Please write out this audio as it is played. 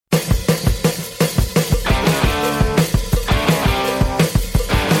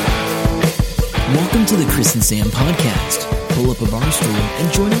to the Chris and Sam podcast. Pull up a bar stool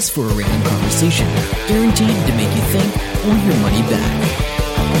and join us for a random conversation, guaranteed to make you think or your money back.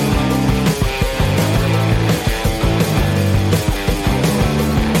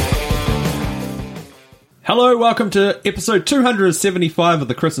 Hello, welcome to episode 275 of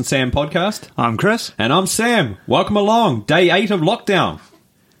the Chris and Sam podcast. I'm Chris. And I'm Sam. Welcome along. Day 8 of lockdown.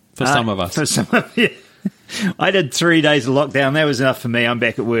 For some of us. For some of you. I did 3 days of lockdown. That was enough for me. I'm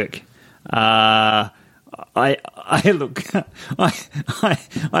back at work. I look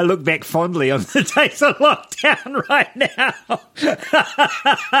back fondly on the days of lockdown right now.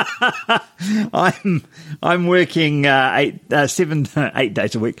 I'm working 8 days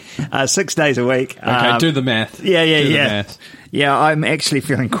a week, 6 days a week. Okay, do the math. Yeah. Yeah, I'm actually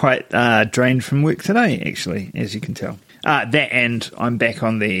feeling quite drained from work today, actually, as you can tell. That and I'm back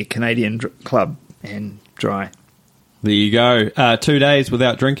on the Canadian club and dry. There you go. 2 days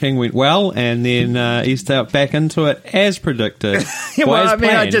without drinking went well, and then he's back into it as predicted.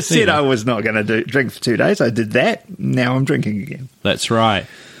 I just said I was not going to drink for 2 days. I did that. Now I'm drinking again. That's right.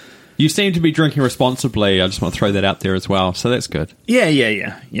 You seem to be drinking responsibly. I just want to throw that out there as well. So that's good.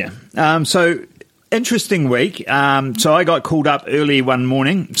 Yeah. So interesting week. So I got called up early one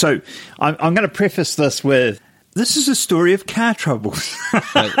morning. So I'm going to preface this with, this is a story of car troubles.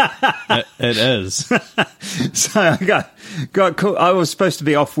 It is. So I got called. I was supposed to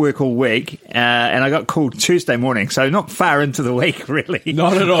be off work all week, and I got called Tuesday morning. So not far into the week, really.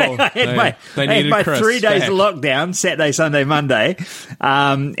 Not at all. I had my 3 days of lockdown: Saturday, Sunday, Monday,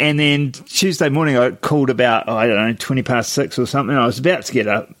 and then Tuesday morning I got called about 6:20 or something. I was about to get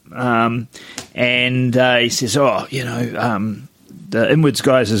up, and he says, the inwards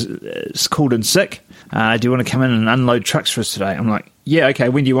guys is called in sick. Do you want to come in and unload trucks for us today? I'm like, yeah, okay,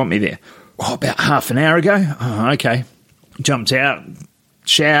 when do you want me there? Oh, about half an hour ago. Oh, okay. Jumped out,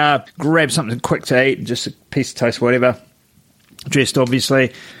 shower, grabbed something quick to eat, just a piece of toast, whatever. Dressed,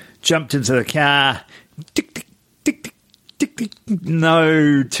 obviously. Jumped into the car. Tick, tick, tick, tick, tick, tick.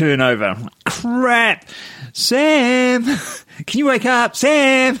 No turnover. I'm like, crap. Sam, can you wake up?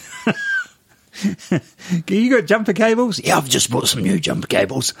 Sam! You got jumper cables? Yeah, I've just bought some new jumper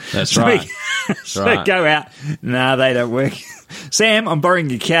cables. That's right. So go out. No, they don't work. Sam, I'm borrowing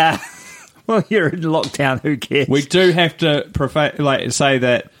your car. Well, you're in lockdown. Who cares? We do have to say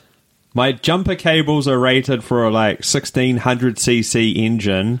that my jumper cables are rated for a 1600cc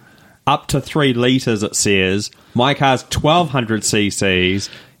engine, up to 3 litres. It says my car's 1200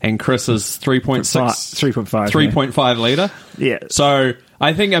 cc's, and Chris's 3.5 litre. Yeah. So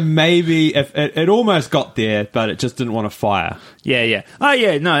I think maybe if it almost got there, but it just didn't want to fire. Yeah. Oh,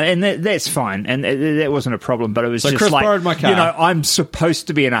 yeah, no, and that's fine, and that wasn't a problem, but it was so just Chris borrowed my car. I'm supposed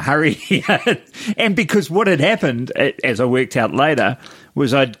to be in a hurry here. And because what had happened, as I worked out later,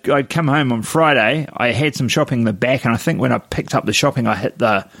 was I'd come home on Friday, I had some shopping in the back, and I think when I picked up the shopping, I hit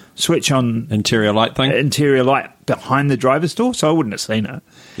the switch on... Interior light behind the driver's door, so I wouldn't have seen it.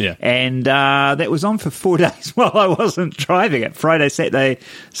 Yeah. And that was on for 4 days while I wasn't driving it. Friday, Saturday,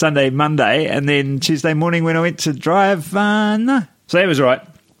 Sunday, Monday, and then Tuesday morning when I went to drive, no. So that was right.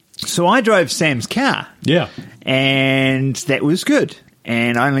 So I drove Sam's car. Yeah. And that was good.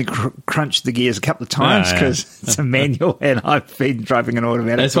 And I only crunched the gears a couple of times because it's a manual and I've been driving an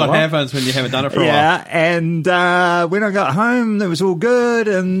automatic. That's what happens when you haven't done it for a while. Yeah, and when I got home, it was all good.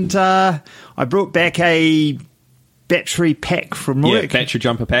 And I brought back a battery pack from work. Yeah, battery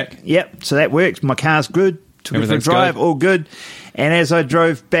jumper pack. Yep, so that worked. My car's good. Took it for a drive, all good. And as I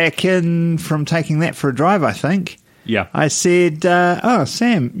drove back in from taking that for a drive, I think, yeah, I said,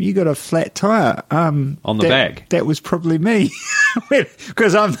 Sam, you got a flat tyre. On the back. That was probably me,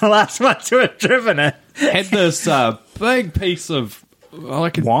 because I'm the last one to have driven it. Had this big piece of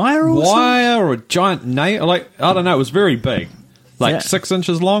wire or a giant nail. I don't know, it was very big. 6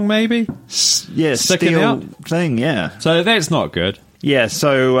 inches long, maybe? Yeah, sticking steel out. Thing, yeah. So that's not good. Yeah,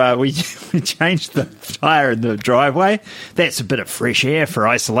 so we changed the tyre in the driveway. That's a bit of fresh air for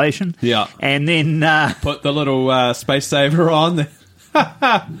isolation. Yeah. And then... put the little space saver on.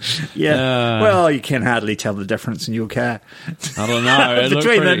 Yeah. Well, you can hardly tell the difference in your car. I don't know.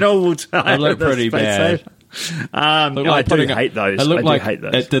 Between the normal tyre and the pretty bad. I do hate those.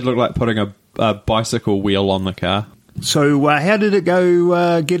 It did look like putting a bicycle wheel on the car. So how did it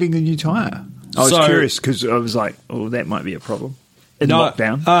go getting a new tyre? I was curious because I was like, that might be a problem.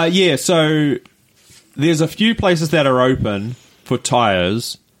 Lockdown? Yeah, so there's a few places that are open for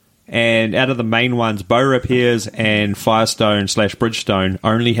tyres, and out of the main ones, Bow Repairs and Firestone/Bridgestone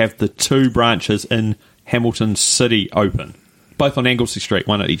only have the 2 branches in Hamilton City open, both on Anglesey Street,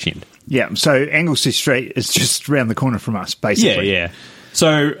 one at each end. Yeah, so Anglesey Street is just around the corner from us, basically. Yeah.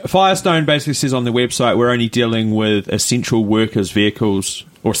 So Firestone basically says on their website, we're only dealing with essential workers' vehicles,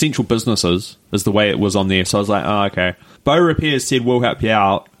 or essential businesses, is the way it was on there. So I was like, oh, okay. Bow Repairs said, we'll help you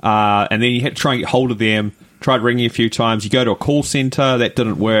out. And then you had to try and get hold of them, tried ringing a few times. You go to a call centre, that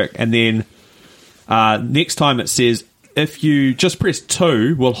didn't work. And then next time it says, if you just press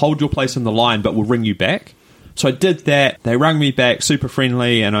 2, we'll hold your place in the line, but we'll ring you back. So I did that. They rang me back, super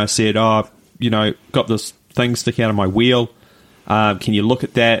friendly, and I said, got this thing sticking out of my wheel. Can you look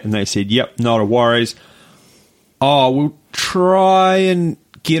at that? And they said, yep, not a worries. Oh, we'll try and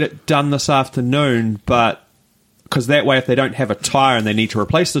get it done this afternoon, but because that way if they don't have a tyre and they need to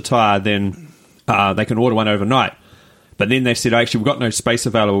replace the tyre, then they can order one overnight. But then they said, actually, we've got no space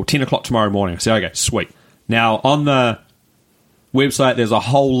available, 10 o'clock tomorrow morning. I said, okay, sweet. Now, on the website, there's a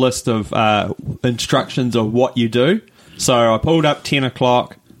whole list of instructions of what you do. So I pulled up 10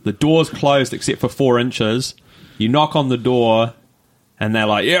 o'clock, the door's closed except for 4 inches. You knock on the door, and they're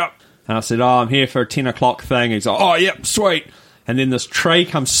like, yep. And I said, I'm here for a 10 o'clock thing. He's like, oh, yep, sweet. And then this tray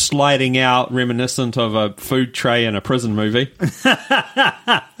comes sliding out, reminiscent of a food tray in a prison movie.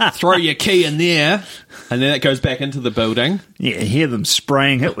 Throw your key in there, and then it goes back into the building. Yeah, hear them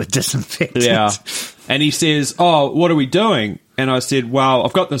spraying it with disinfectant. Yeah. And he says, oh, what are we doing? And I said, well,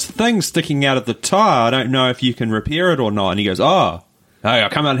 I've got this thing sticking out of the tyre. I don't know if you can repair it or not. And he goes, oh, I'll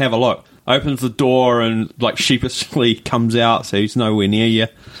come out and have a look. Opens the door and, like, sheepishly comes out, so he's nowhere near you.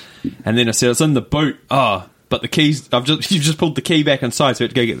 And then I said, it's in the boot. Oh, but the keys, you've just pulled the key back inside, so I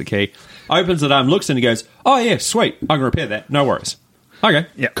had to go get the key. Opens it up, looks and he goes, oh, yeah, sweet. I can repair that. No worries. Okay,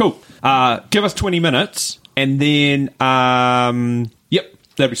 yep. Cool. Give us 20 minutes, and then, yep,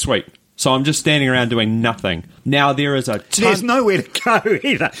 that'd be sweet. So I'm just standing around doing nothing. Now there is There's nowhere to go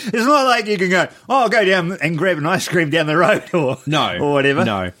either. It's not like you can go, I'll go down and grab an ice cream down the road or whatever.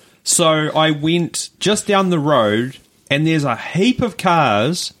 No. So I went just down the road, and there's a heap of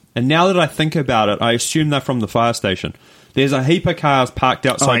cars, and now that I think about it, I assume they're from the fire station. There's a heap of cars parked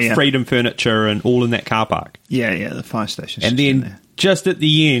outside Freedom Furniture and all in that car park. Yeah, the fire station. And then just at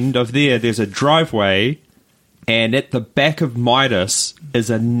the end of there's a driveway, and at the back of Midas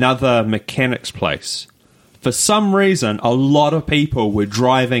is another mechanic's place. For some reason, a lot of people were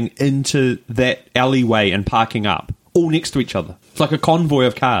driving into that alleyway and parking up, all next to each other. It's like a convoy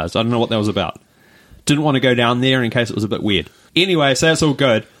of cars. I don't know what that was about. Didn't want to go down there in case it was a bit weird. Anyway, so that's all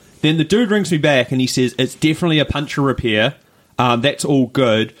good. Then the dude rings me back and he says, it's definitely a puncture repair. That's all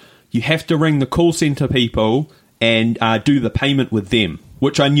good. You have to ring the call centre people and do the payment with them,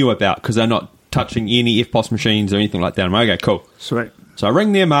 which I knew about because they're not touching any FPOS machines or anything like that. I'm like, okay, cool. Sweet. So I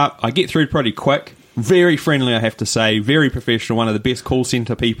ring them up. I get through pretty quick. Very friendly, I have to say. Very professional. One of the best call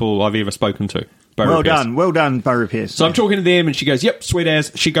centre people I've ever spoken to. Well done, Bow Repairs. So I'm talking to them and she goes, yep, sweet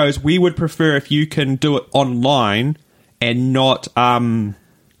as. She goes, we would prefer if you can do it online and not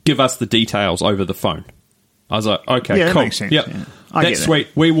give us the details over the phone. I was like, okay, yeah, cool. That makes sense. Yep. Yeah. That's sweet.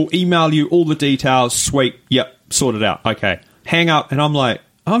 We will email you all the details. Sweet. Yep, sort it out. Okay. Hang up, and I'm like,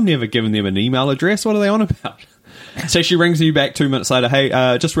 I've never given them an email address. What are they on about? So she rings me back 2 minutes later. Hey,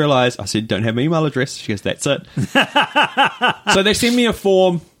 just realised. I said, don't have an email address. She goes, that's it. So they send me a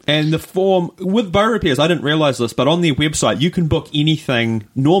form, and the form, with Bow Repairs, I didn't realise this, but on their website, you can book anything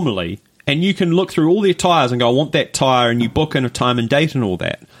normally, and you can look through all their tyres and go, I want that tyre, and you book in a time and date and all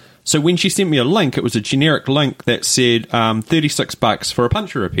that. So when she sent me a link, it was a generic link that said $36 for a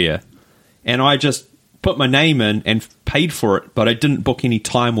puncture repair. And I just put my name in and paid for it, but I didn't book any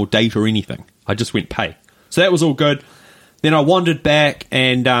time or date or anything. I just went pay. So that was all good. Then I wandered back,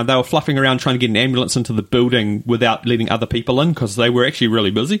 and they were fluffing around trying to get an ambulance into the building without letting other people in because they were actually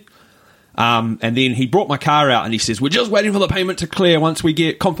really busy. And then he brought my car out, and he says, we're just waiting for the payment to clear. Once we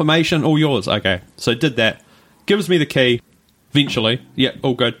get confirmation, all yours. Okay, so did that. Gives me the key, eventually. Yeah,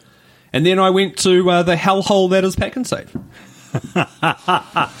 all good. And then I went to the hellhole that is Pack and Save.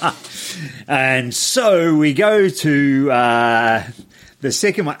 And so we go to the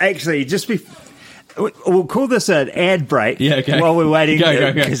second one. Actually, we'll call this an ad break while we're waiting,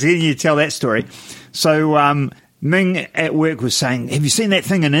 because then you tell that story. So Ming at work was saying, have you seen that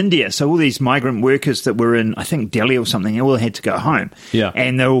thing in India? So all these migrant workers that were in, I think, Delhi or something, they all had to go home. Yeah.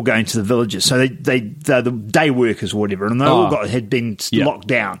 And they're all going to the villages. So they're the day workers or whatever, and they all had been locked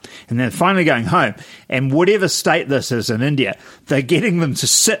down. And they're finally going home. And whatever state this is in India, they're getting them to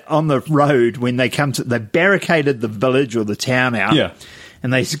sit on the road when they come to, they barricaded the village or the town out. Yeah.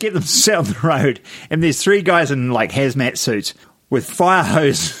 And they get them to sit on the road. And there's 3 guys in like hazmat suits with fire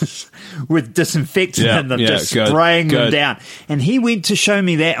hoses with disinfectant in them, just spraying them down. And he went to show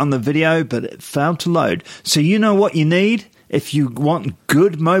me that on the video, but it failed to load. So you know what you need if you want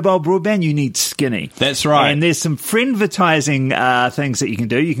good mobile broadband, you need skinny. That's right. And there's some friend-vertising things that you can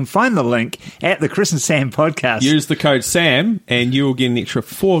do. You can find the link at the Chris and Sam podcast. Use the code SAM and you will get an extra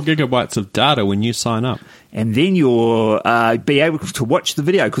 4 gigabytes of data when you sign up. And then you'll be able to watch the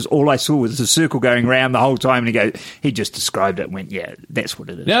video, because all I saw was a circle going around the whole time. And he just described it and went, yeah, that's what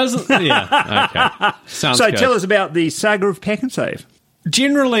it is. Yeah, okay. Sounds so good. tell us about the saga of Pack and Save.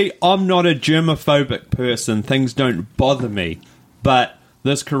 Generally, I'm not a germophobic person. Things don't bother me. But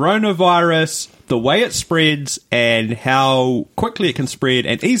this coronavirus, the way it spreads and how quickly it can spread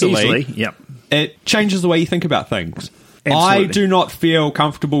and easily yep. It changes the way you think about things. Absolutely. I do not feel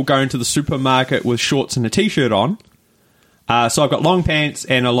comfortable going to the supermarket with shorts and a t-shirt on. So I've got long pants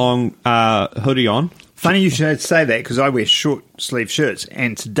and a long hoodie on. Funny you should say that, because I wear short sleeve shirts,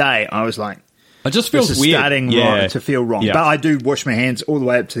 and today I was like, it just feels this is weird. starting to feel wrong. Yeah. But I do wash my hands all the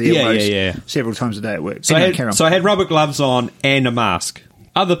way up to the elbows several times a day at work. So I had rubber gloves on and a mask.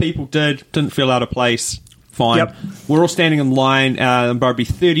 Other people didn't feel out of place. Fine. Yep. We're all standing in line, probably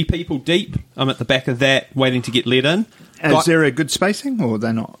 30 people deep. I'm at the back of that, waiting to get let in. Is there a good spacing, or are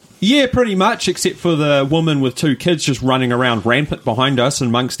they not? Yeah, pretty much, except for the woman with 2 kids just running around rampant behind us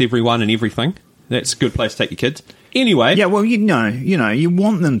amongst everyone and everything. That's a good place to take your kids. Anyway. Yeah, well, you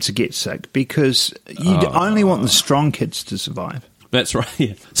want them to get sick, because you only want the strong kids to survive. That's right,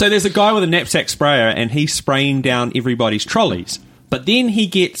 yeah. So there's a guy with a knapsack sprayer, and he's spraying down everybody's trolleys. But then he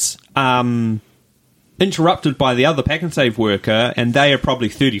gets interrupted by the other Pack and Save worker, and they are probably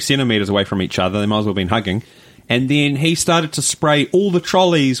 30 centimetres away from each other. They might as well have been hugging. And then he started to spray all the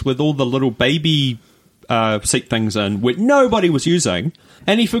trolleys with all the little baby seat things in, which nobody was using.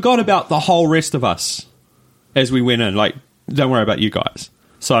 And he forgot about the whole rest of us as we went in. Like, don't worry about you guys.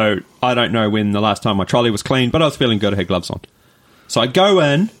 So I don't know when the last time my trolley was clean, but I was feeling good. I had gloves on. So I go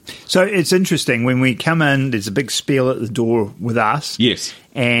in. So it's interesting. When we come in, there's a big spiel at the door with us. Yes.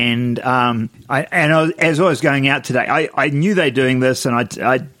 And as I was going out today, I knew they were doing this, and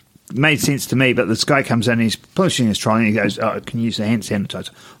I made sense to me, but this guy comes in and he's pushing his trolley and he goes, oh, can you use the hand sanitizer?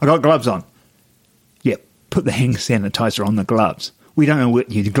 I got gloves on. Yeah, put the hand sanitizer on the gloves. We don't know what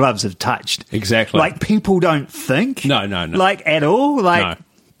your gloves have touched. Exactly. Like, people don't think. No. Like, at all. Like, no.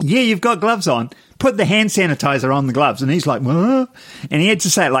 Yeah, you've got gloves on. Put the hand sanitizer on the gloves. And he's like, what? And he had to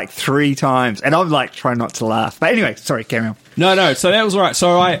say it like 3 times. And I'm like, trying not to laugh. But anyway, sorry, carry on. No, so that was all right.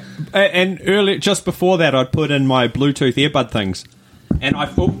 So earlier, just before that, I'd put in my Bluetooth earbud things. And I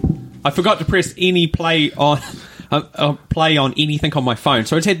forgot to press any play on anything on my phone.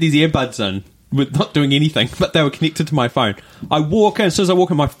 So I just had these earbuds in with not doing anything, but they were connected to my phone. I walk in, as soon as I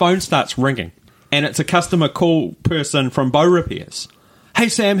walk in, my phone starts ringing. And it's a customer call person from Bow Repairs. Hey,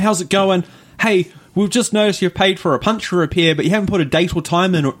 Sam, how's it going? Hey, we've just noticed you've paid for a puncture repair, but you haven't put a date or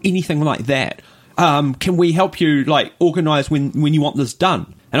time in or anything like that. Can we help you, like, organise when you want this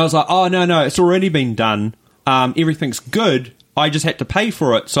done? And I was like, oh, no, it's already been done. Everything's good. I just had to pay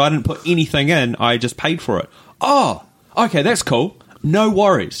for it, so I didn't put anything in. I just paid for it. Oh, okay, that's cool. No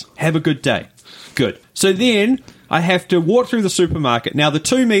worries. Have a good day. Good. So then I have to walk through the supermarket. Now, the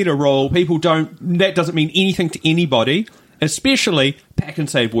 2-metre rule, that doesn't mean anything to anybody, especially Pack and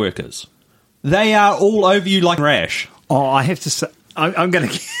Save workers. They are all over you like rash. Oh, I have to say, I'm going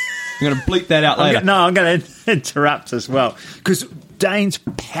to bleep that out later. I'm going to interrupt as well, because Dane's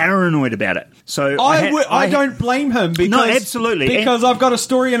paranoid about it. So I don't blame him. Because, no, absolutely. Because I've got a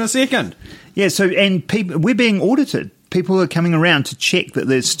story in a second. Yeah, so, and we're being audited. People are coming around to check that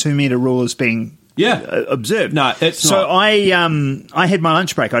this 2-metre rule is being observed. No, it's not. So I had my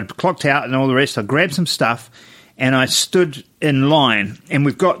lunch break. I'd clocked out and all the rest. I grabbed some stuff and I stood in line, and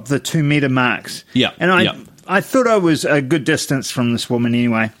we've got the 2-metre marks. Yeah. And I thought I was a good distance from this woman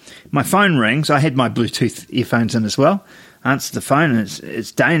anyway. My phone rings. I had my Bluetooth earphones in as well. I answered the phone, and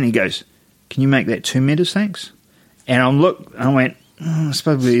it's Dane. He goes, can you make that 2 metres, thanks? And I went, it's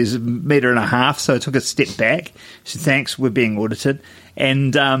probably a 1.5 metres, so I took a step back. I said, thanks, we're being audited.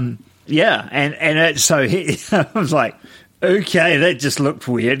 And, I was like, okay, that just looked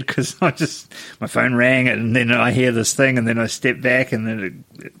weird, because my phone rang, and then I hear this thing, and then I step back, and then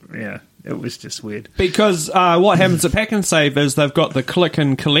it was just weird. Because what happens at Pack and Save is they've got the click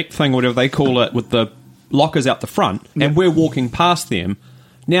and collect thing, whatever they call it, with the lockers out the front, and we're walking past them.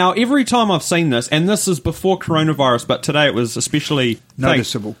 Now, every time I've seen this, and this is before coronavirus, but today it was especially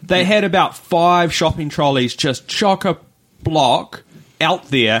noticeable. They had about 5 shopping trolleys just chock-a-block out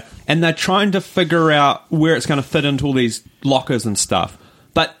there, and they're trying to figure out where it's going to fit into all these lockers and stuff.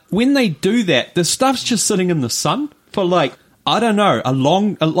 But when they do that, the stuff's just sitting in the sun for like I don't know,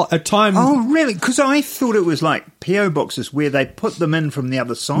 a time... Oh, really? Because I thought it was like P.O. boxes where they put them in from the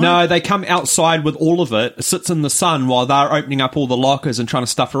other side. No, they come outside with all of it. It sits in the sun while they're opening up all the lockers and trying to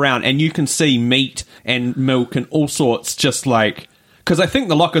stuff around. And you can see meat and milk and all sorts just like... Because I think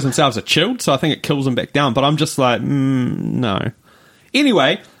the lockers themselves are chilled, so I think it kills them back down. But I'm just like, no.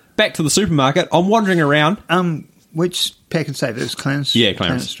 Anyway, back to the supermarket. I'm wandering around. Which Pack and Save? It was Clarence? Yeah,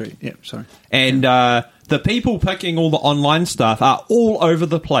 Clarence Street. Yeah, sorry. And the people picking all the online stuff are all over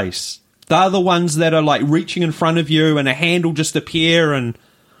the place. They're the ones that are like reaching in front of you and a hand will just appear and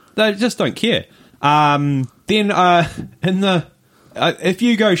they just don't care. If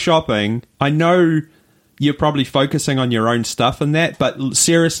you go shopping, I know you're probably focusing on your own stuff and that, but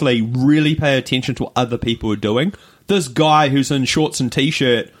seriously, really pay attention to what other people are doing. This guy who's in shorts and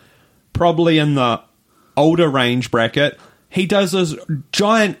t-shirt, probably in the older range bracket, he does this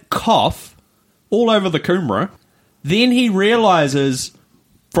giant cough all over the Coomera. Then he realises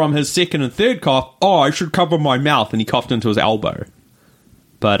from his second and third cough, I should cover my mouth, and he coughed into his elbow.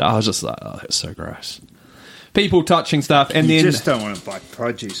 But I was just like, oh, that's so gross. People touching stuff, and you then... just don't want to buy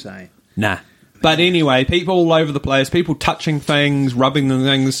produce, eh? Nah. But anyway, people all over the place, people touching things, rubbing the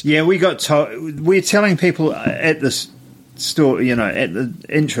things. Yeah, we got told... We're telling people at the store, at the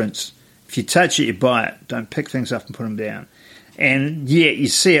entrance, if you touch it, you buy it. Don't pick things up and put them down. And, yeah, you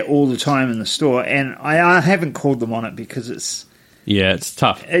see it all the time in the store. And I haven't called them on it because it's... Yeah, it's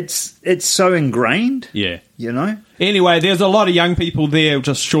tough. It's so ingrained. Yeah. Anyway, there's a lot of young people there,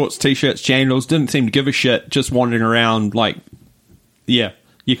 just shorts, t-shirts, jandals, didn't seem to give a shit, just wandering around like... Yeah,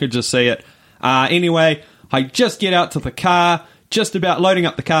 you could just see it. Anyway, I just get out to the car, just about loading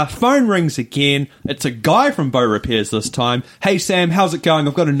up the car. Phone rings again. It's a guy from Bow Repairs this time. Hey, Sam, how's it going?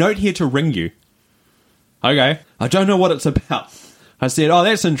 I've got a note here to ring you. Okay. I don't know what it's about. I said, oh,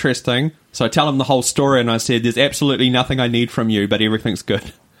 that's interesting. So I tell him the whole story, and I said, there's absolutely nothing I need from you, but everything's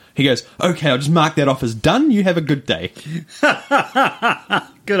good. He goes, okay, I'll just mark that off as done. You have a good day.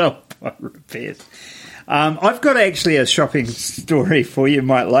 Good old Bow Repairs. I've got actually a shopping story for you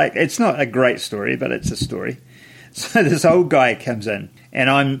might like. It's not a great story, but it's a story. So this old guy comes in, and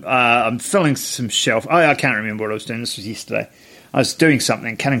I'm filling some shelf. I can't remember what I was doing. This was yesterday. I was doing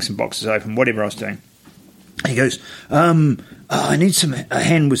something, cutting some boxes open, whatever I was doing. He goes, I need a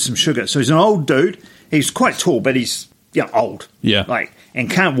hand with some sugar. So he's an old dude. He's quite tall, but he's old. Yeah. And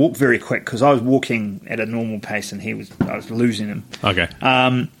can't walk very quick because I was walking at a normal pace and I was losing him. Okay.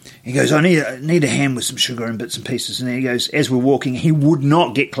 He goes, I need a hand with some sugar and bits and pieces. And then he goes, as we're walking, he would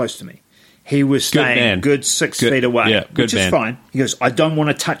not get close to me. He was staying good 6 feet away, which is fine. He goes, I don't want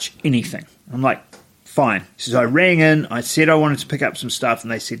to touch anything. I'm like, fine. He says, I rang in, I said I wanted to pick up some stuff,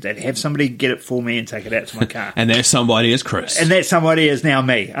 and they said they'd have somebody get it for me and take it out to my car. And that somebody is Chris. And that somebody is now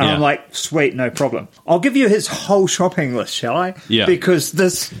me. And I'm like, sweet, no problem. I'll give you his whole shopping list, shall I? Yeah. Because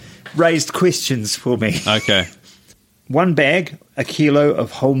this raised questions for me. Okay. 1 bag, 1 kilo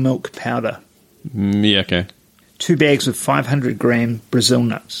of whole milk powder. Yeah, okay. 2 bags of 500-gram Brazil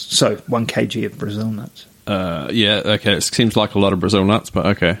nuts. So 1 kg of Brazil nuts. Yeah, okay. It seems like a lot of Brazil nuts, but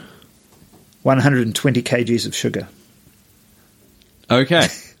okay. 120 kgs of sugar. Okay.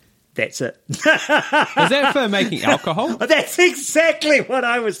 That's it. Is that for making alcohol? That's exactly what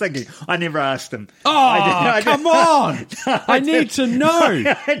I was thinking. I never asked him. Oh, come on. I need to know.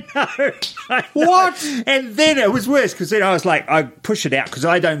 I know. What? And then it was worse because then I was like, I push it out because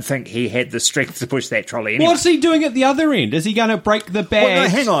I don't think he had the strength to push that trolley anyway. What's he doing at the other end? Is he going to break the bag? Well, no,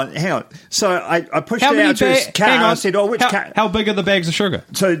 hang on. So I pushed it out to his car. Hang on. I said, which car? How big are the bags of sugar?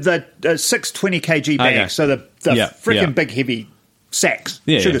 So the 620 kg bags. Okay. So the freaking big heavy sacks,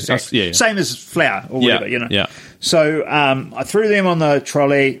 sugar sacks, same as flour or whatever, Yeah. So I threw them on the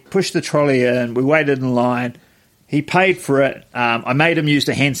trolley, pushed the trolley in, we waited in line, he paid for it, I made him use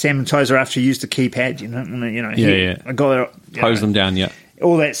the hand sanitizer after he used the keypad, I got it, hose them down,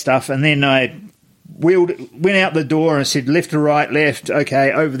 all that stuff, and then I went out the door and I said left to right, left,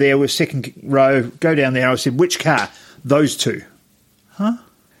 okay, over there, we're second row, go down there. I said, which car? Those two. Huh?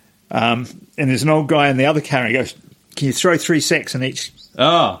 And there's an old guy in the other car, and he goes, can you throw 3 sacks in each?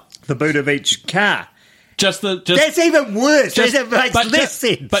 Oh, the boot of each car. That's even worse. That makes less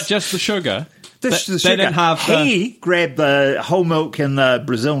sense. But just the sugar. The sugar. They didn't have. He grabbed the whole milk and the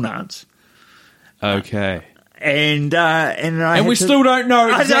Brazil nuts. Okay. And we still don't know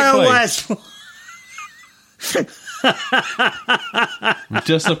exactly. I don't know why I'm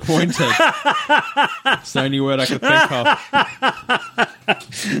disappointed. It's the only word I could think of.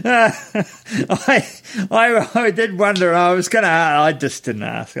 I did wonder. I just didn't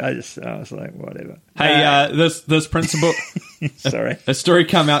ask. I was like, whatever. Hey, this principal. Sorry. A story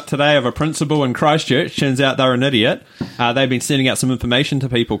come out today of a principal in Christchurch. Turns out they're an idiot. They've been sending out some information to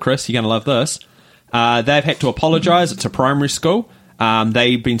people. Chris, you're going to love this. They've had to apologise. It's a primary school.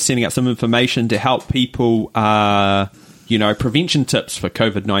 They've been sending out some information to help people, prevention tips for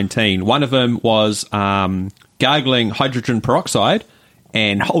COVID-19. One of them was gargling hydrogen peroxide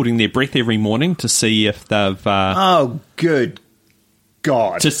and holding their breath every morning to see if they've... oh, good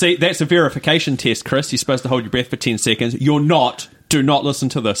God. To see, that's a verification test, Chris. You're supposed to hold your breath for 10 seconds. You're not. Do not listen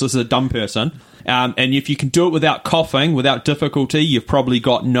to this. This is a dumb person. And if you can do it without coughing, without difficulty, you've probably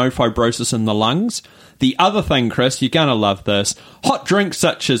got no fibrosis in the lungs. The other thing, Chris, you're going to love this. Hot drinks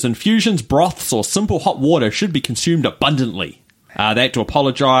such as infusions, broths, or simple hot water should be consumed abundantly. They had to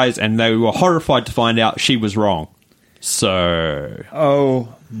apologise, and they were horrified to find out she was wrong. So...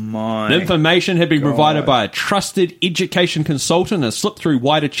 Oh, my... The information had been provided by a trusted education consultant and has slipped through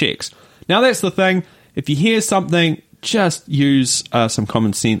wider checks. Now, that's the thing. If you hear something, just use some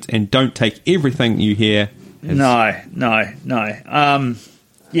common sense and don't take everything you hear. No.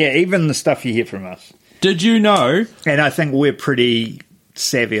 Yeah, even the stuff you hear from us. Did you know... And I think we're pretty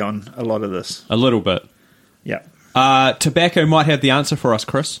savvy on a lot of this. A little bit. Yeah. Tobacco might have the answer for us,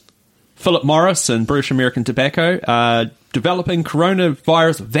 Chris. Philip Morris and British American Tobacco are developing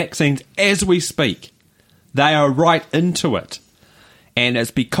coronavirus vaccines as we speak. They are right into it. And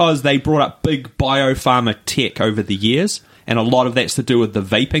it's because they brought up big biopharma tech over the years, and a lot of that's to do with the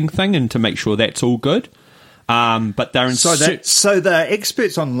vaping thing and to make sure that's all good. But they're in so they're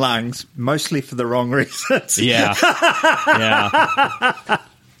experts on lungs, mostly for the wrong reasons. Yeah.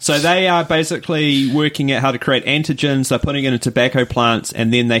 So they are basically working out how to create antigens. They're putting it in tobacco plants,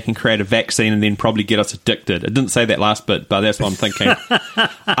 and then they can create a vaccine and then probably get us addicted. It didn't say that last bit, but that's what I'm thinking.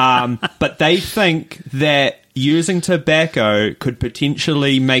 But they think that using tobacco could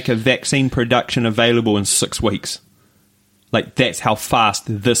potentially make a vaccine production available in 6 weeks. Like, that's how fast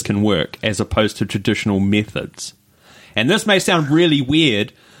this can work as opposed to traditional methods. And this may sound really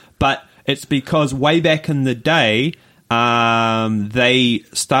weird, but it's because way back in the day... they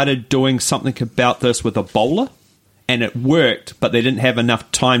started doing something about this with Ebola, and it worked, but they didn't have enough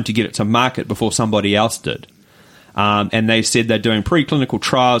time to get it to market before somebody else did. And they said they're doing preclinical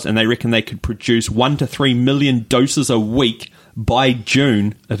trials, and they reckon they could produce 1 to 3 million doses a week by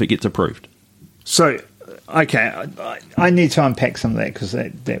June if it gets approved. So, okay, I need to unpack some of that because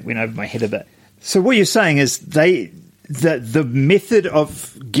that went over my head a bit. So what you're saying is the method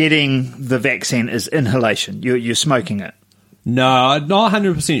of getting the vaccine is inhalation. You're smoking it. No, I'm not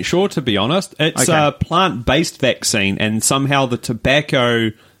 100% sure, to be honest. It's a plant-based vaccine, and somehow the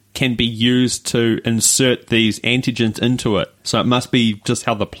tobacco can be used to insert these antigens into it. So it must be just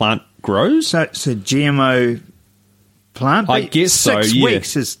how the plant grows. So it's a GMO plant? I guess so, 6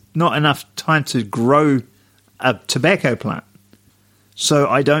 weeks is not enough time to grow a tobacco plant. So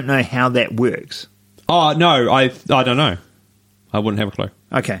I don't know how that works. Oh, no, I don't know. I wouldn't have a clue.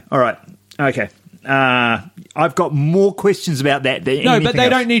 Okay, all right. Okay. I've got more questions about that than anything but they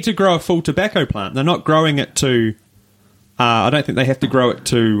else. don't need to grow a full tobacco plant. They're not growing it to... I don't think they have to grow it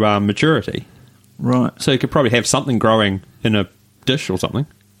to maturity. Right. So you could probably have something growing in a dish or something.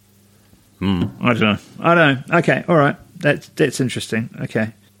 I don't know. Okay, all right. That's interesting.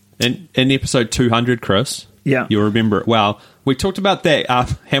 Okay. In episode 200, Chris... Yeah. You'll remember it well. We talked about that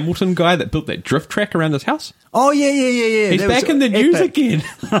Hamilton guy that built that drift track around his house. Oh, yeah. He's back in the news again.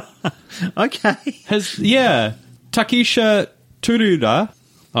 Okay. Takesha Turuda,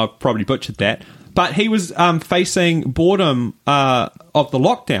 I probably butchered that, but he was facing boredom of the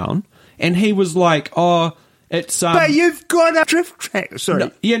lockdown, and he was like, it's... but you've got a drift track.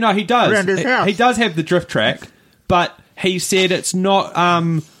 Sorry. No, he does. Around his house. He does have the drift track, but he said it's not...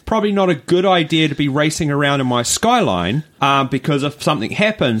 probably not a good idea to be racing around in my Skyline because if something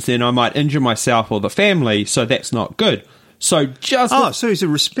happens, then I might injure myself or the family, so that's not good. So so he's a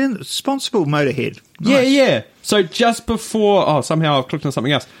responsible motorhead. Nice. Yeah. So just before... somehow I've clicked on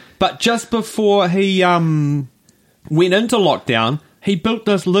something else. But just before he went into lockdown, he built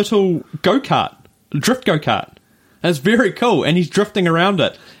this little drift go-kart. It's very cool, and he's drifting around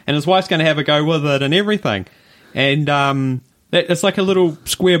it, and his wife's going to have a go with it and everything. And... it's like a little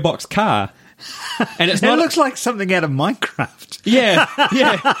square box car. And it looks like something out of Minecraft. Yeah.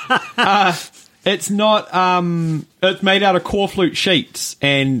 It's not... it's made out of core flute sheets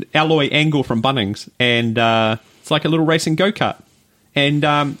and alloy angle from Bunnings. And it's like a little racing go-kart. And,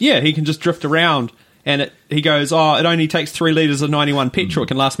 he can just drift around. And he goes, it only takes 3 litres of 91 petrol. It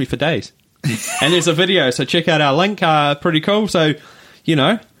can last me for days. And there's a video, so check out our link. Pretty cool. So,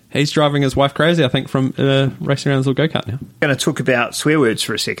 he's driving his wife crazy, I think, from racing around his little go-kart now. I'm going to talk about swear words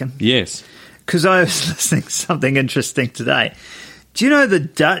for a second. Yes. Because I was listening to something interesting today. Do you know the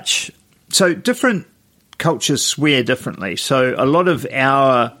Dutch... So different cultures swear differently. So a lot of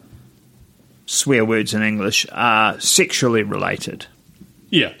our swear words in English are sexually related.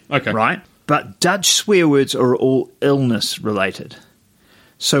 Yeah, okay. Right? But Dutch swear words are all illness related.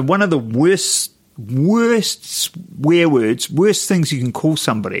 So one of the worst swear words, worst things you can call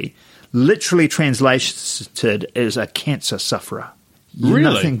somebody, literally translated is a cancer sufferer. Really?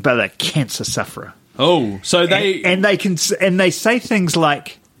 Nothing but a cancer sufferer. Oh, so they... And they say things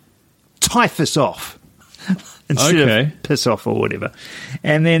like, typhus off, instead of piss off or whatever.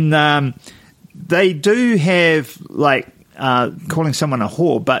 And then they do have, calling someone a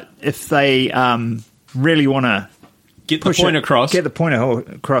whore, but if they really want to get the point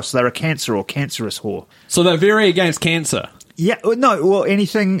across, they're a cancer or cancerous whore. So they're very against cancer. Yeah, no, well,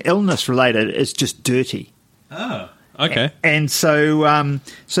 anything illness related is just dirty. Oh, okay. And so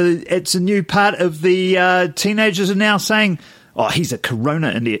it's a new part of the teenagers are now saying, oh, he's a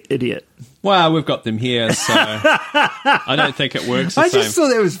corona idiot. Well, we've got them here, so I don't think it works the same. I just thought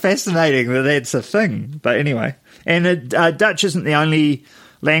that was fascinating that that's a thing. But anyway, and Dutch isn't the only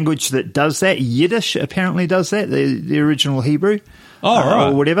language that does that. Yiddish apparently does that, the original Hebrew. Right.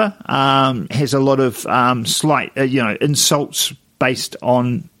 Or whatever, has a lot of slight, insults based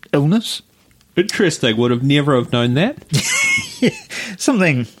on illness. Interesting. Would have never have known that.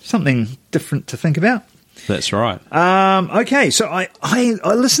 Something different to think about. That's right. Okay, so I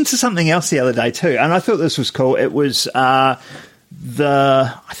listened to something else the other day too, and I thought this was cool. It was I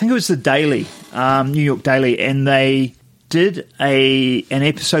think it was the Daily, New York Daily, and they did an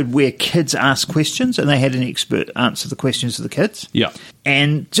episode where kids ask questions, and they had an expert answer the questions of the kids. Yeah.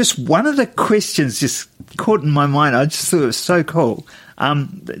 And just one of the questions just caught in my mind. I just thought it was so cool.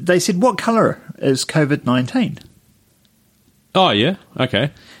 They said, "What colour is COVID-19?" Oh, yeah. Okay.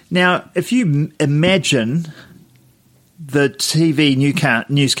 Now, if you imagine the TV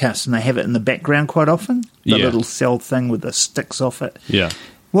newscast, and they have it in the background quite often, the little cell thing with the sticks off it. Yeah.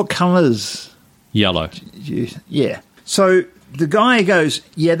 What colours? Yellow. Yeah. So the guy goes,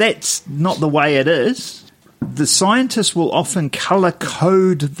 yeah, that's not the way it is. The scientists will often colour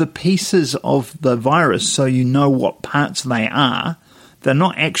code the pieces of the virus so you know what parts they are. They're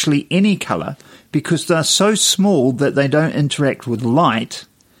not actually any colour because they're so small that they don't interact with light,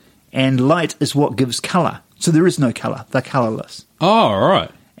 and light is what gives colour. So there is no colour. They're colourless. Oh, all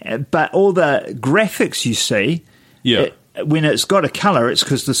right. But all the graphics you see, when it's got a colour, it's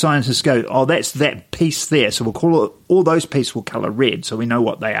because the scientists go, oh, that's that piece there. So we'll call it, all those pieces will colour red so we know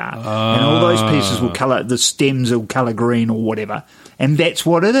what they are. And all those pieces will colour, the stems will colour green or whatever. And that's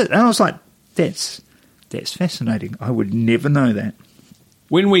what it is. And I was like, that's fascinating. I would never know that.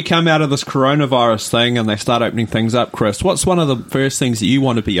 When we come out of this coronavirus thing and they start opening things up, Chris, what's one of the first things that you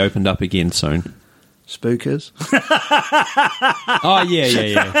want to be opened up again soon? Spookers. Oh,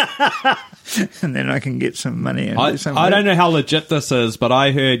 yeah. And then I can get some money. And I don't know how legit this is, but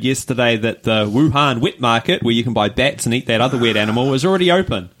I heard yesterday that the Wuhan wet market, where you can buy bats and eat that other weird animal, is already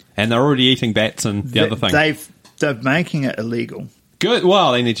open. And they're already eating bats and the other thing. They're making it illegal. Good.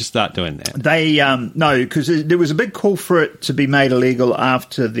 Well, they need to start doing that. They no, because there was a big call for it to be made illegal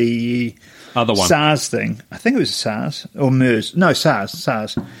after the other one, SARS thing. I think it was SARS or MERS. No,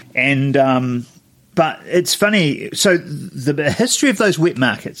 SARS. And but it's funny. So the history of those wet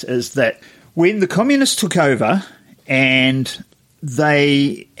markets is that when the communists took over and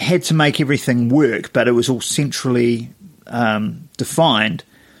they had to make everything work, but it was all centrally defined.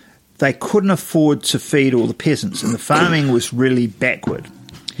 They couldn't afford to feed all the peasants, and the farming was really backward.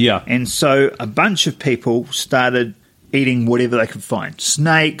 Yeah. And so a bunch of people started eating whatever they could find.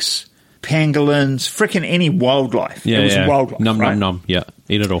 Snakes, pangolins, frickin' any wildlife. Yeah, it was wildlife, right? Nom. Yeah,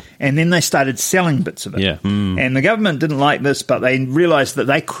 eat it all. And then they started selling bits of it. Yeah. And the government didn't like this, but they realised that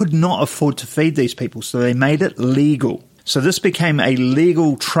they could not afford to feed these people, so they made it legal. So this became a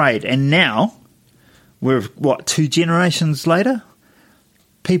legal trade. And now, we're, 2 generations later?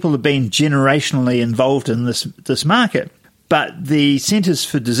 People have been generationally involved in this market. But the Centers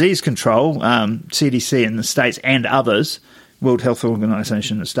for Disease Control, CDC in the States and others, World Health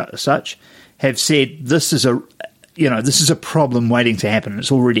Organization and such, have said this is a problem waiting to happen.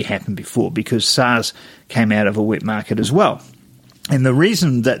 It's already happened before because SARS came out of a wet market as well. And the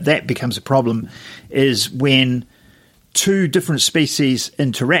reason that becomes a problem is when 2 different species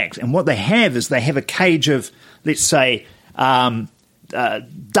interact. And what they have is they have a cage of, let's say,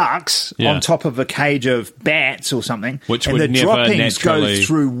 ducks on top of a cage of bats or something, which and would the never droppings naturally go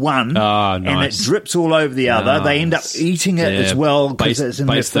through one, nice. and it drips all over the other. Nice. They end up eating it as well because it's in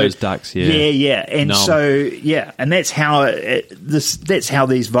their food. Those ducks, and and that's how that's how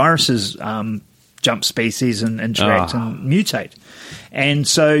these viruses jump species and interact and mutate. And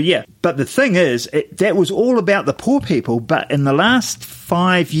so, but the thing is, that was all about the poor people. But in the last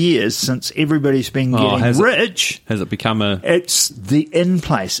 5 years, since everybody's been getting rich, has it become it's the in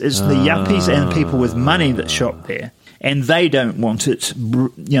place. It's the yuppies and people with money that shop there. And they don't want it,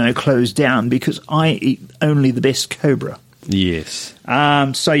 closed down because I eat only the best cobra. Yes.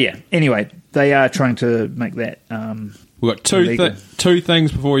 Anyway, they are trying to make that We've got two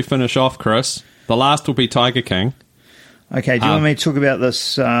things before we finish off, Chris. The last will be Tiger King. Okay, do you want me to talk about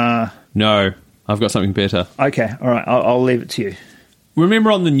this? No, I've got something better. Okay, all right, I'll leave it to you.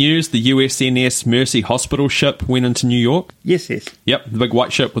 Remember on the news, the USNS Mercy Hospital ship went into New York? Yes. Yep, the big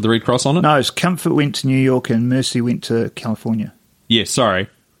white ship with the Red Cross on it? No, Comfort went to New York and Mercy went to California. Yeah, sorry.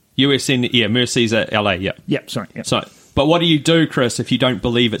 Mercy's at LA, yep. Yep, sorry. Yep. So, but what do you do, Chris, if you don't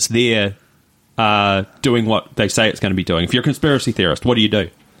believe it's there doing what they say it's going to be doing? If you're a conspiracy theorist, what do you do?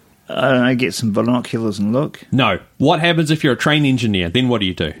 I don't know, get some binoculars and look. No. What happens if you're a train engineer? Then what do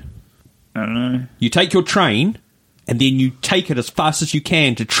you do? I don't know. You take your train, and then you take it as fast as you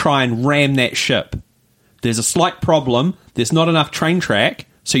can to try and ram that ship. There's a slight problem. There's not enough train track,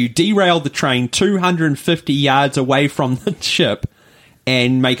 so you derail the train 250 yards away from the ship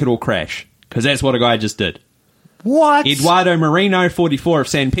and make it all crash. Because that's what a guy just did. What? Eduardo Marino, 44 of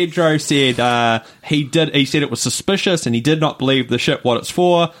San Pedro, said he said it was suspicious and he did not believe the ship what it's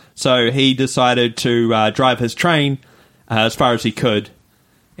for, so he decided to drive his train as far as he could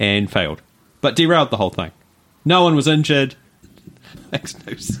and failed. But derailed the whole thing. No one was injured. Makes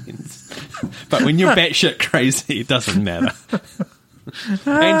no sense. But when you're batshit crazy, it doesn't matter.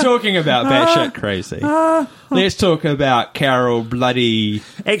 And talking about batshit crazy, let's talk about Carol bloody...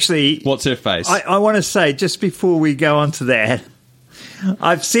 Actually... What's her face? I want to say, just before we go on to that,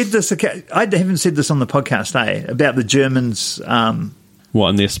 I've said this... I haven't said this on the podcast, about the Germans... What,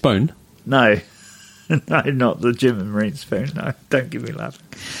 in their spoon? No. No, not the German Marine spoon. No, don't get me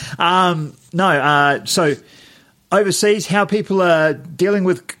laughing. So overseas, how people are dealing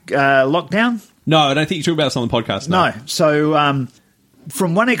with lockdown? No, I don't think you talk about this on the podcast. No. So...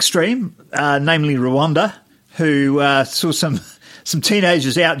 from one extreme, namely Rwanda, who saw some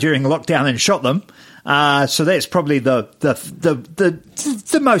teenagers out during lockdown and shot them. So that's probably the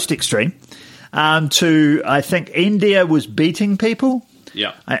most extreme. To I think India was beating people.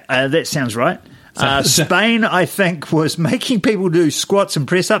 Yeah, that sounds right. Spain, I think, was making people do squats and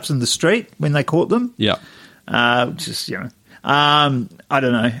press ups in the street when they caught them. Yeah, just I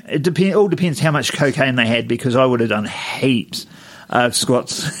don't know. It all depends how much cocaine they had, because I would have done heaps.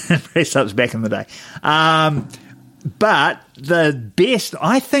 Squats and press-ups back in the day. But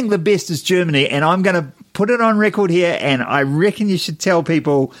I think the best is Germany, and I'm going to put it on record here, and I reckon you should tell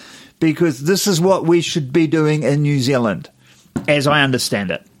people, because this is what we should be doing in New Zealand, as I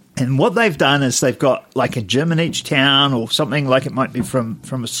understand it. And what they've done is they've got like a gym in each town, or something like it might be from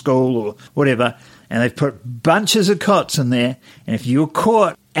a school or whatever, and they've put bunches of cots in there, and if you're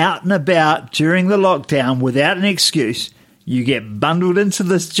caught out and about during the lockdown without an excuse, you get bundled into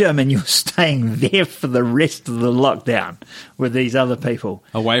this gym and you're staying there for the rest of the lockdown with these other people.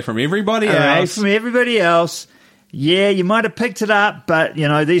 Away from everybody else. Yeah, you might have picked it up, but,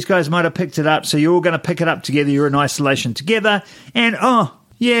 these guys might have picked it up, so you're all going to pick it up together. You're in isolation together. And, no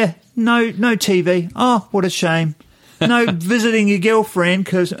TV. Oh, what a shame. No visiting your girlfriend,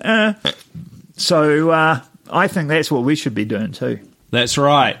 because... So I think that's what we should be doing too. That's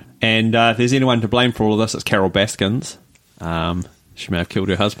right. And if there's anyone to blame for all of this, it's Carol Baskins. She may have killed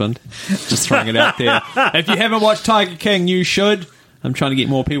her husband. Just throwing it out there. If you haven't watched Tiger King, you should. I'm trying to get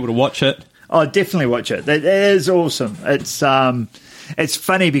more people to watch it. Oh, definitely watch it. It is awesome. It's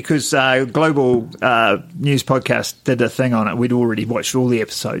funny because Global News Podcast did a thing on it. We'd already watched all the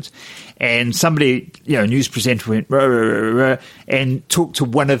episodes. And somebody, news presenter went, rah, rah, rah, rah, and talked to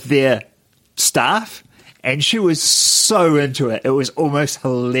one of their staff. And she was so into it. It was almost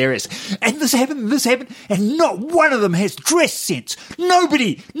hilarious. And this happened, and not one of them has dress sense.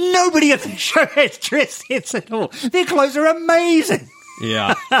 Nobody at the show has dress sense at all. Their clothes are amazing.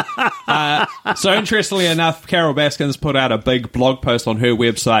 Yeah. So interestingly enough, Carol Baskins put out a big blog post on her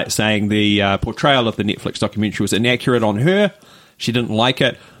website saying the portrayal of the Netflix documentary was inaccurate on her. She didn't like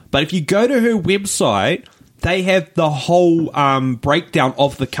it. But if you go to her website... They have the whole breakdown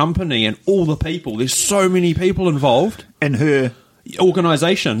of the company and all the people. There's so many people involved. In her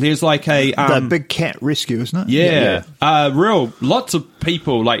organisation. There's like a the Big Cat Rescue, isn't it? Yeah. Lots of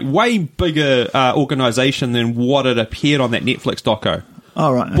people, like way bigger organisation than what it appeared on that Netflix doco.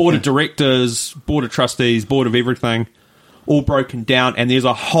 Oh, right. Board of directors, board of trustees, board of everything, all broken down, and there's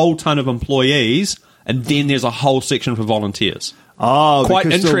a whole ton of employees, and then there's a whole section for volunteers. Oh, quite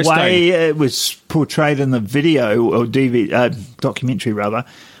because interesting. The way it was portrayed in the video or documentary, rather.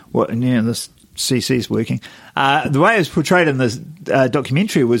 This CC's working. The way it was portrayed in this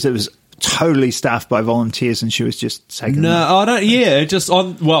documentary was it was totally staffed by volunteers, and she was just taking. No, I don't. Yeah,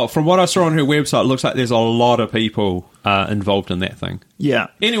 from what I saw on her website, it looks like there's a lot of people involved in that thing. Yeah.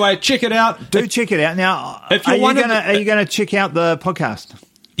 Anyway, check it out. Check it out now. Are you going to check out the podcast?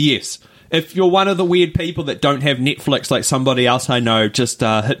 Yes. If you're one of the weird people that don't have Netflix like somebody else I know, just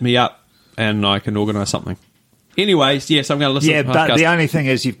hit me up and I can organise something. Anyways, yes, I'm going to listen to the podcast. But the only thing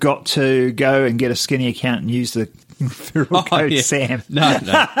is you've got to go and get a Skinny account and use the referral code Sam. No.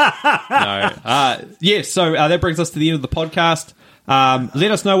 So that brings us to the end of the podcast.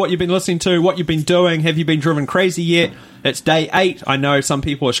 Let us know what you've been listening to, what you've been doing. Have you been driven crazy yet? It's day 8. I know some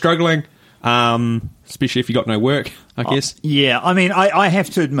people are struggling. Especially if you got no work, I guess. Yeah, I mean, I have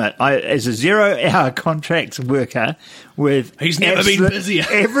to admit, as a 0-hour contract worker with... He's never been busier.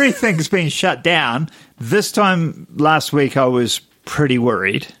 Everything's been shut down. This time last week, I was pretty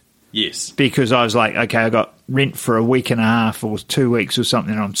worried. Yes. Because I was like, okay, I got rent for a week and a half or 2 weeks or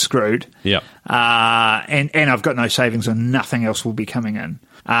something, and I'm screwed. Yeah. And I've got no savings and nothing else will be coming in.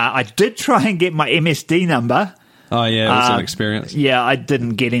 I did try and get my MSD number. Oh, yeah, it was an experience. Yeah, I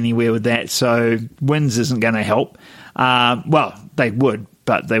didn't get anywhere with that, so WINS isn't going to help. Well, they would,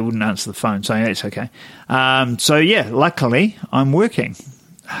 but they wouldn't answer the phone, so that's okay. Luckily, I'm working.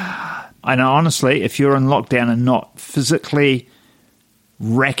 And honestly, if you're in lockdown and not physically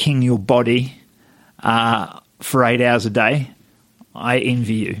racking your body for 8 hours a day, I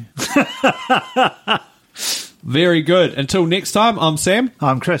envy you. Very good. Until next time, I'm Sam.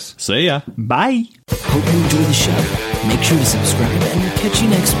 I'm Chris. See ya. Bye. Hope you enjoy the show. Make sure to subscribe and we'll catch you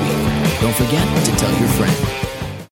next week. Don't forget to tell your friend.